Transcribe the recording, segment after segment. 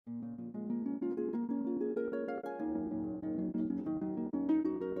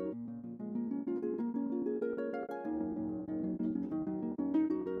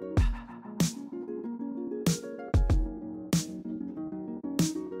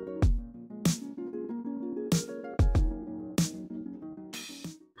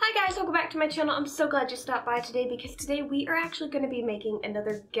guys, welcome back to my channel. I'm so glad you stopped by today because today we are actually going to be making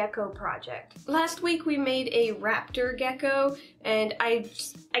another gecko project. Last week we made a raptor gecko and I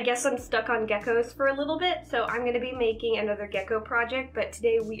guess I'm stuck on geckos for a little bit, so I'm going to be making another gecko project, but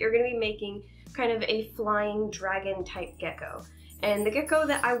today we are going to be making kind of a flying dragon type gecko. And the gecko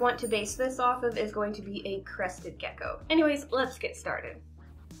that I want to base this off of is going to be a crested gecko. Anyways, let's get started.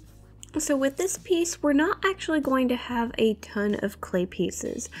 So with this piece, we're not actually going to have a ton of clay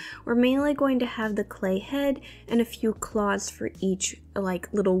pieces. We're mainly going to have the clay head and a few claws for each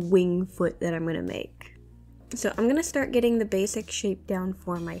like little wing foot that I'm going to make. So I'm going to start getting the basic shape down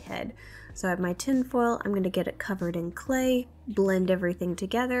for my head. So I have my tin foil, I'm going to get it covered in clay, blend everything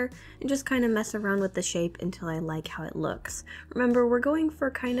together, and just kind of mess around with the shape until I like how it looks. Remember, we're going for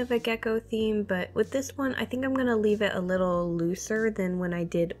kind of a gecko theme, but with this one, I think I'm going to leave it a little looser than when I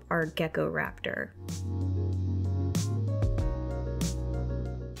did our gecko raptor.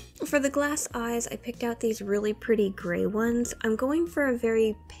 For the glass eyes, I picked out these really pretty gray ones. I'm going for a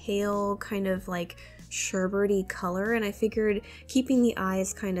very pale, kind of like sherbety color, and I figured keeping the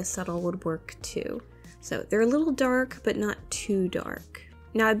eyes kind of subtle would work too. So they're a little dark, but not too dark.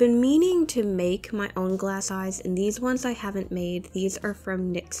 Now I've been meaning to make my own glass eyes, and these ones I haven't made. These are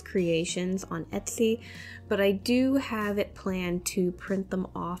from Nick's Creations on Etsy, but I do have it planned to print them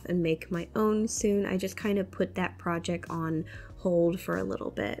off and make my own soon. I just kind of put that project on hold for a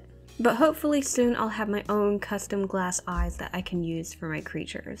little bit. But hopefully soon I'll have my own custom glass eyes that I can use for my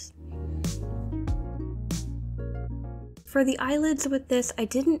creatures. For the eyelids with this, I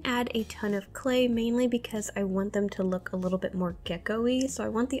didn't add a ton of clay, mainly because I want them to look a little bit more gecko-y, so I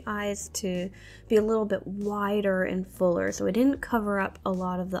want the eyes to be a little bit wider and fuller, so I didn't cover up a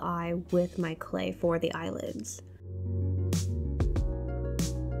lot of the eye with my clay for the eyelids.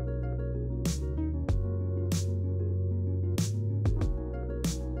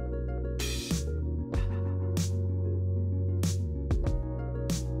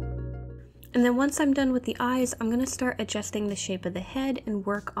 And then once I'm done with the eyes, I'm going to start adjusting the shape of the head and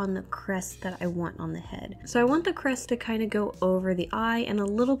work on the crest that I want on the head. So I want the crest to kind of go over the eye and a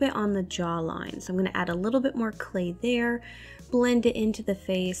little bit on the jawline. So I'm going to add a little bit more clay there, blend it into the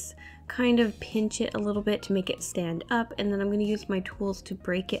face, kind of pinch it a little bit to make it stand up, and then I'm going to use my tools to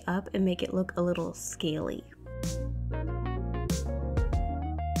break it up and make it look a little scaly.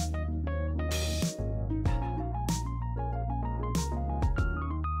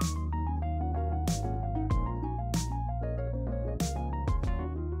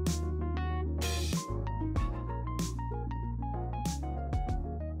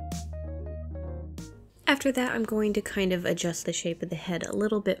 After that, I'm going to kind of adjust the shape of the head a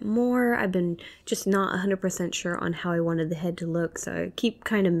little bit more. I've been just not 100% sure on how I wanted the head to look, so I keep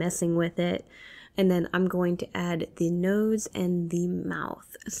kind of messing with it. And then I'm going to add the nose and the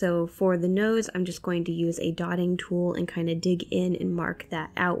mouth. So for the nose, I'm just going to use a dotting tool and kind of dig in and mark that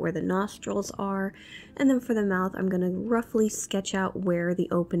out where the nostrils are. And then for the mouth, I'm going to roughly sketch out where the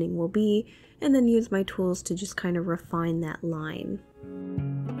opening will be, and then use my tools to just kind of refine that line.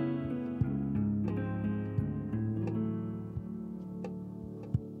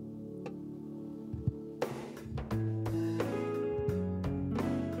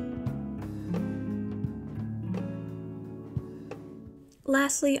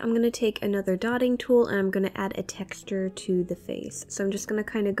 Lastly, I'm going to take another dotting tool and I'm going to add a texture to the face. So I'm just going to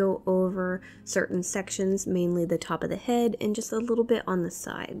kind of go over certain sections, mainly the top of the head and just a little bit on the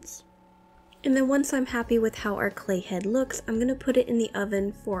sides. And then once I'm happy with how our clay head looks, I'm going to put it in the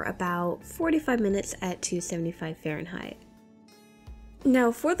oven for about 45 minutes at 275 Fahrenheit.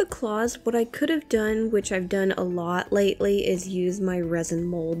 Now for the claws, what I could have done, which I've done a lot lately, is use my resin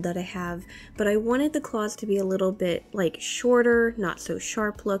mold that I have, but I wanted the claws to be a little bit like shorter, not so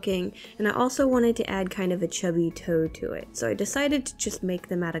sharp looking, and I also wanted to add kind of a chubby toe to it, so I decided to just make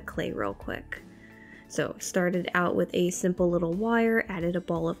them out of clay real quick. So started out with a simple little wire, added a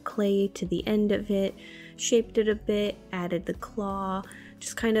ball of clay to the end of it, shaped it a bit, added the claw,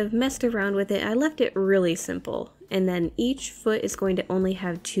 just kind of messed around with it. I left it really simple. And then each foot is going to only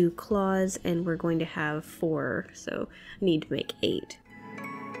have 2 claws, and we're going to have 4, so I need to make 8.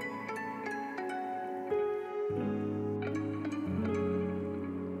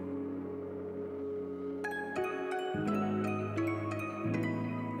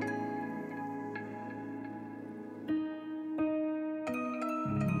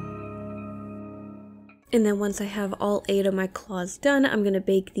 And then once I have all 8 of my claws done, I'm going to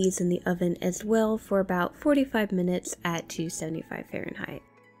bake these in the oven as well for about 45 minutes at 275 Fahrenheit.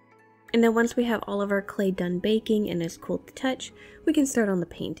 And then once we have all of our clay done baking and it's cool to touch, we can start on the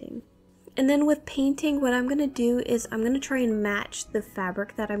painting. And then with painting, what I'm going to do is I'm going to try and match the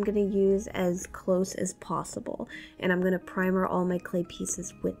fabric that I'm going to use as close as possible. And I'm going to primer all my clay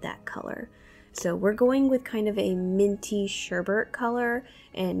pieces with that color. So we're going with kind of a minty sherbet color.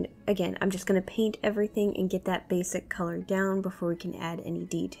 And again, I'm just going to paint everything and get that basic color down before we can add any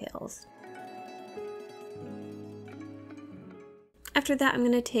details. After that, I'm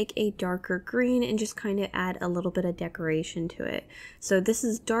going to take a darker green and just kind of add a little bit of decoration to it. So this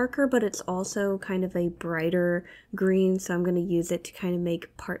is darker, but it's also kind of a brighter green, so I'm going to use it to kind of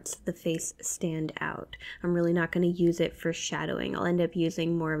make parts of the face stand out. I'm really not going to use it for shadowing. I'll end up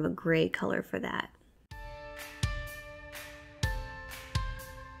using more of a gray color for that.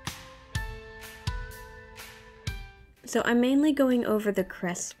 So I'm mainly going over the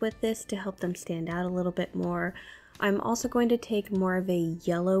crests with this to help them stand out a little bit more. I'm also going to take more of a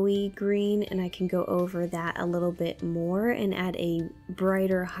yellowy green, and I can go over that a little bit more and add a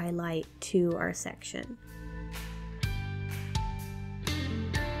brighter highlight to our section.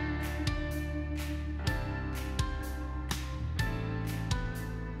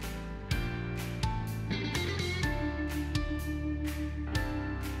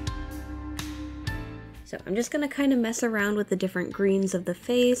 So I'm just going to kind of mess around with the different greens of the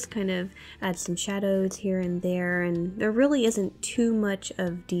face, kind of add some shadows here and there, and there really isn't too much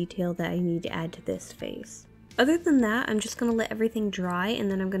of detail that I need to add to this face. Other than that, I'm just going to let everything dry,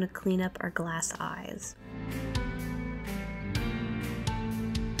 and then I'm going to clean up our glass eyes.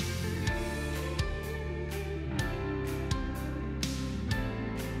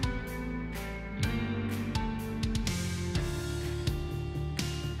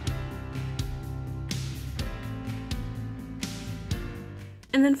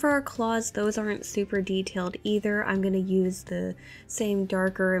 And then for our claws, those aren't super detailed either. I'm going to use the same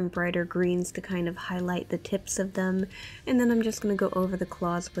darker and brighter greens to kind of highlight the tips of them. And then I'm just going to go over the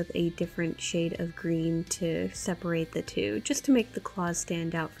claws with a different shade of green to separate the two, just to make the claws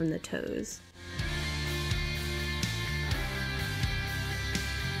stand out from the toes.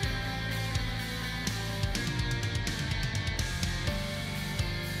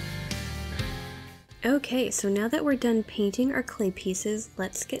 Okay, so now that we're done painting our clay pieces,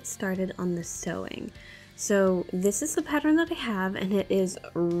 let's get started on the sewing. So this is the pattern that I have, and it is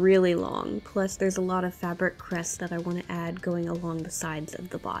really long, plus there's a lot of fabric crests that I want to add going along the sides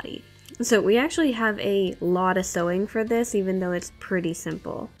of the body. So we actually have a lot of sewing for this, even though it's pretty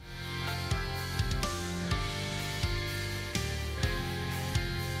simple.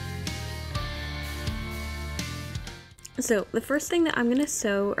 So the first thing that I'm going to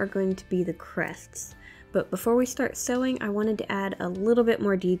sew are going to be the crests. But before we start sewing, I wanted to add a little bit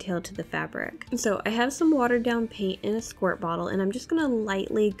more detail to the fabric. So I have some watered down paint in a squirt bottle, and I'm just going to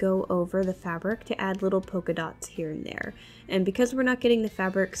lightly go over the fabric to add little polka dots here and there. And because we're not getting the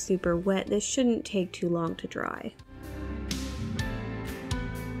fabric super wet, this shouldn't take too long to dry.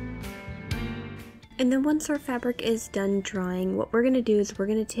 And then once our fabric is done drying, what we're going to do is we're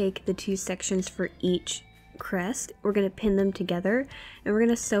going to take the two sections for each crest, we're going to pin them together, and we're going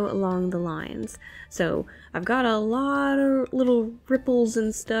to sew along the lines. So I've got a lot of little ripples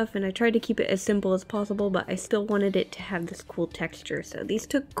and stuff, and I tried to keep it as simple as possible, but I still wanted it to have this cool texture, so these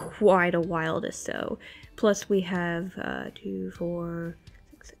took quite a while to sew. Plus we have 2, 4,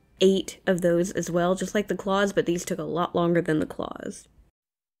 6, 8 of those as well, just like the claws, but these took a lot longer than the claws.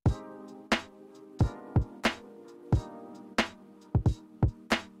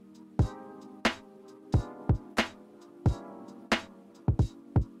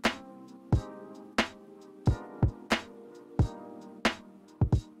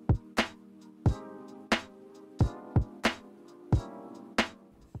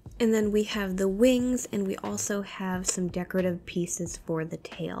 And then we have the wings, and we also have some decorative pieces for the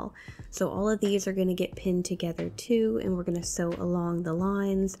tail. So all of these are going to get pinned together too, and we're going to sew along the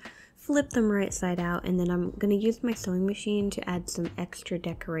lines, flip them right side out, and then I'm going to use my sewing machine to add some extra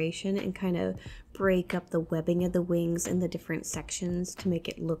decoration and kind of break up the webbing of the wings in the different sections to make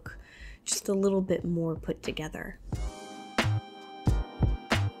it look just a little bit more put together.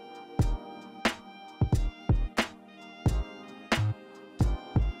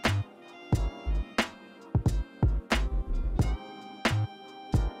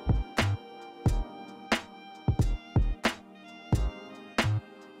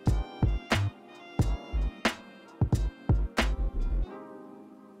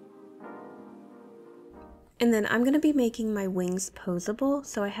 And then I'm going to be making my wings posable,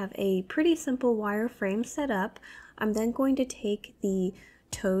 so I have a pretty simple wire frame set up. I'm then going to take the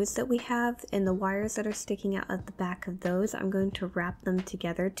toes that we have and the wires that are sticking out at the back of those, I'm going to wrap them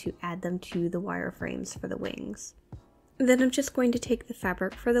together to add them to the wire frames for the wings. Then I'm just going to take the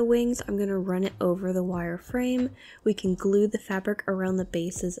fabric for the wings, I'm going to run it over the wire frame. We can glue the fabric around the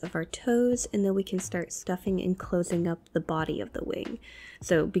bases of our toes, and then we can start stuffing and closing up the body of the wing.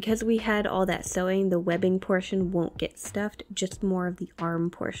 So because we had all that sewing, the webbing portion won't get stuffed, just more of the arm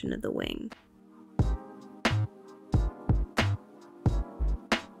portion of the wing.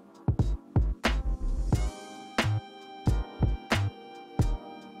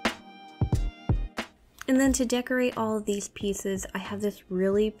 And then to decorate all of these pieces, I have this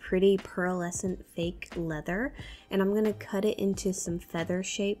really pretty pearlescent fake leather, and I'm going to cut it into some feather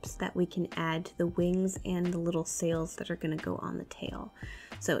shapes that we can add to the wings and the little sails that are going to go on the tail.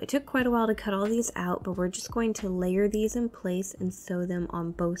 So it took quite a while to cut all these out, but we're just going to layer these in place and sew them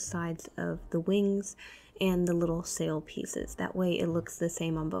on both sides of the wings and the little sail pieces. That way it looks the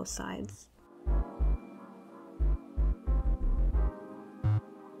same on both sides.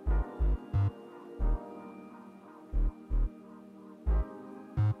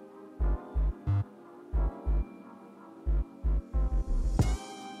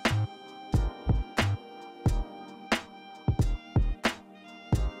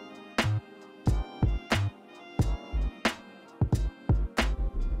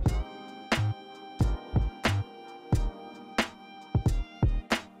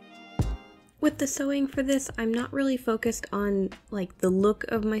 With the sewing for this, I'm not really focused on like the look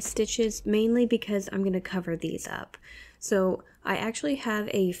of my stitches, mainly because I'm going to cover these up. So I actually have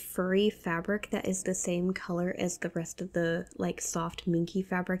a furry fabric that is the same color as the rest of the like soft minky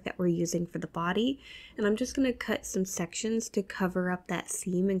fabric that we're using for the body. And I'm just going to cut some sections to cover up that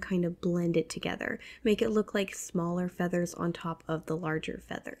seam and kind of blend it together. Make it look like smaller feathers on top of the larger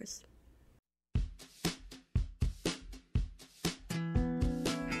feathers.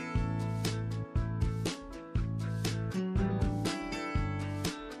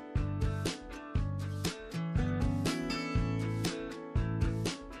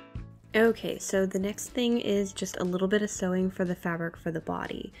 Okay, so the next thing is just a little bit of sewing for the fabric for the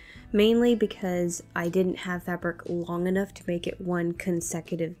body, mainly because I didn't have fabric long enough to make it one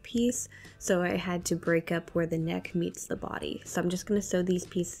consecutive piece, so I had to break up where the neck meets the body. So I'm just going to sew these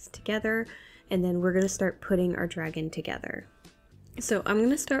pieces together, and then we're going to start putting our dragon together. So I'm going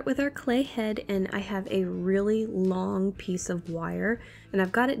to start with our clay head, and I have a really long piece of wire, and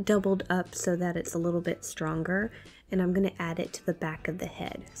I've got it doubled up so that it's a little bit stronger, and I'm going to add it to the back of the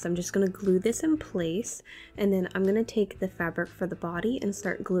head. So I'm just going to glue this in place, and then I'm going to take the fabric for the body and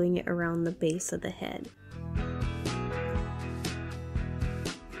start gluing it around the base of the head.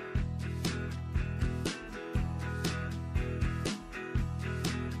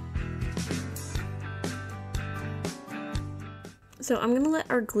 So I'm going to let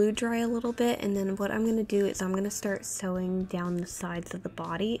our glue dry a little bit, and then what I'm going to do is I'm going to start sewing down the sides of the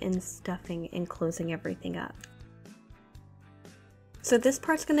body and stuffing and closing everything up. So this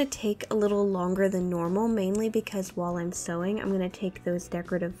part's going to take a little longer than normal, mainly because while I'm sewing, I'm going to take those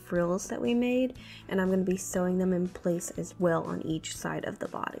decorative frills that we made, and I'm going to be sewing them in place as well on each side of the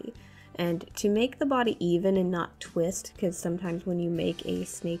body. And to make the body even and not twist, because sometimes when you make a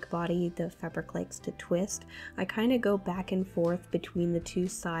snake body, the fabric likes to twist, I kind of go back and forth between the two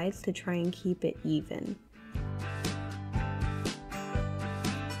sides to try and keep it even.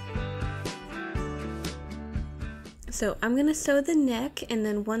 So I'm going to sew the neck, and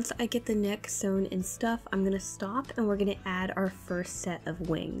then once I get the neck sewn and stuff, I'm going to stop and we're going to add our first set of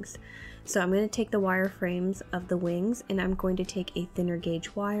wings. So I'm going to take the wire frames of the wings, and I'm going to take a thinner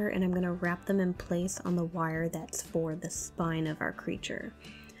gauge wire, and I'm going to wrap them in place on the wire that's for the spine of our creature.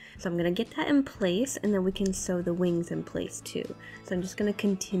 So I'm going to get that in place, and then we can sew the wings in place too. So I'm just going to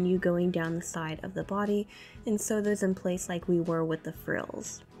continue going down the side of the body and sew those in place like we were with the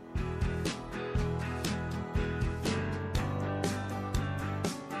frills.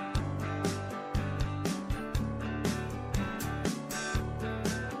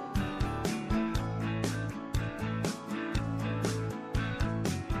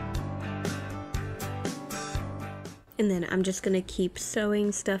 And then I'm just going to keep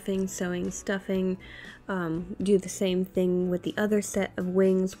sewing, stuffing, sewing, stuffing, do the same thing with the other set of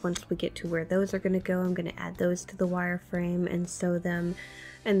wings. Once we get to where those are going to go, I'm going to add those to the wire frame and sew them.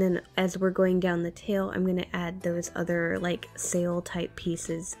 And then as we're going down the tail, I'm going to add those other like sail type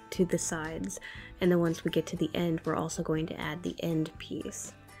pieces to the sides. And then once we get to the end, we're also going to add the end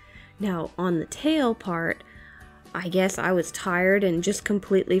piece. Now on the tail part, I guess I was tired and just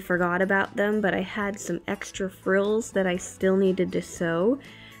completely forgot about them, but I had some extra frills that I still needed to sew,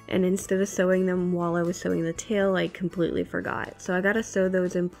 and instead of sewing them while I was sewing the tail, I completely forgot. So I gotta sew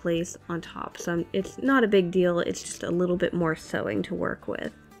those in place on top. So it's not a big deal, it's just a little bit more sewing to work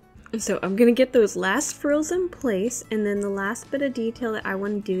with. So I'm gonna get those last frills in place, and then the last bit of detail that I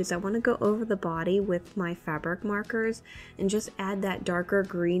want to do is I want to go over the body with my fabric markers and just add that darker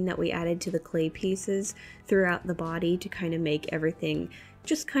green that we added to the clay pieces throughout the body to kind of make everything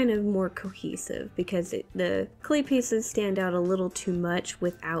just kind of more cohesive, because the clay pieces stand out a little too much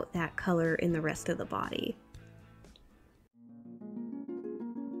without that color in the rest of the body.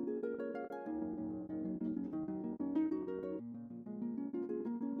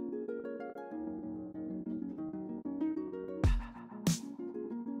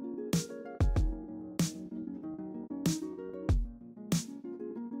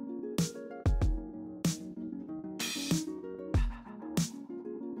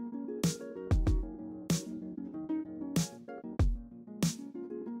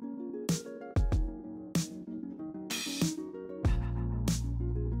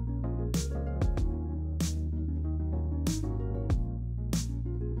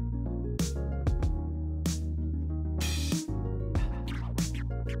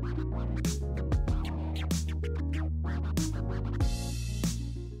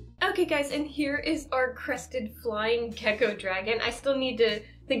 Okay guys, and here is our crested flying gecko dragon. I still need to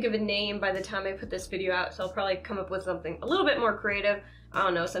think of a name by the time I put this video out, so I'll probably come up with something a little bit more creative. I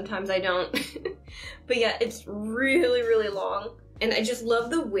don't know, sometimes I don't. But yeah, it's really, really long. And I just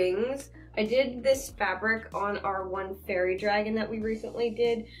love the wings. I did this fabric on our one fairy dragon that we recently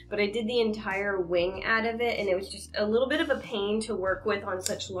did, but I did the entire wing out of it, and it was just a little bit of a pain to work with on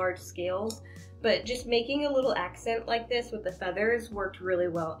such large scales. But just making a little accent like this with the feathers worked really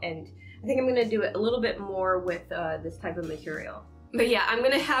well, and I think I'm going to do it a little bit more with this type of material. But yeah, I'm going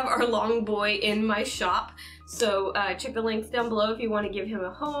to have our long boy in my shop, so check the links down below if you want to give him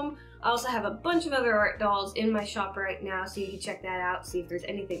a home. I also have a bunch of other art dolls in my shop right now, so you can check that out, see if there's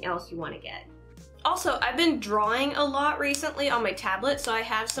anything else you want to get. Also, I've been drawing a lot recently on my tablet, so I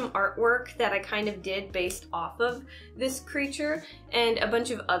have some artwork that I kind of did based off of this creature, and a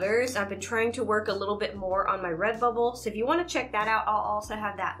bunch of others. I've been trying to work a little bit more on my RedBubble, so if you want to check that out, I'll also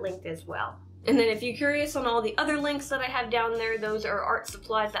have that linked as well. And then if you're curious on all the other links that I have down there, those are art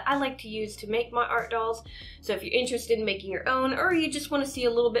supplies that I like to use to make my art dolls. So if you're interested in making your own, or you just want to see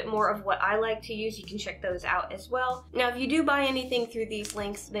a little bit more of what I like to use, you can check those out as well. Now, if you do buy anything through these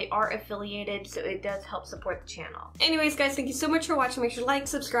links, they are affiliated, so it does help support the channel. Anyways, guys, thank you so much for watching. Make sure to like,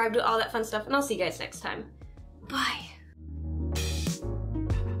 subscribe, do all that fun stuff, and I'll see you guys next time. Bye!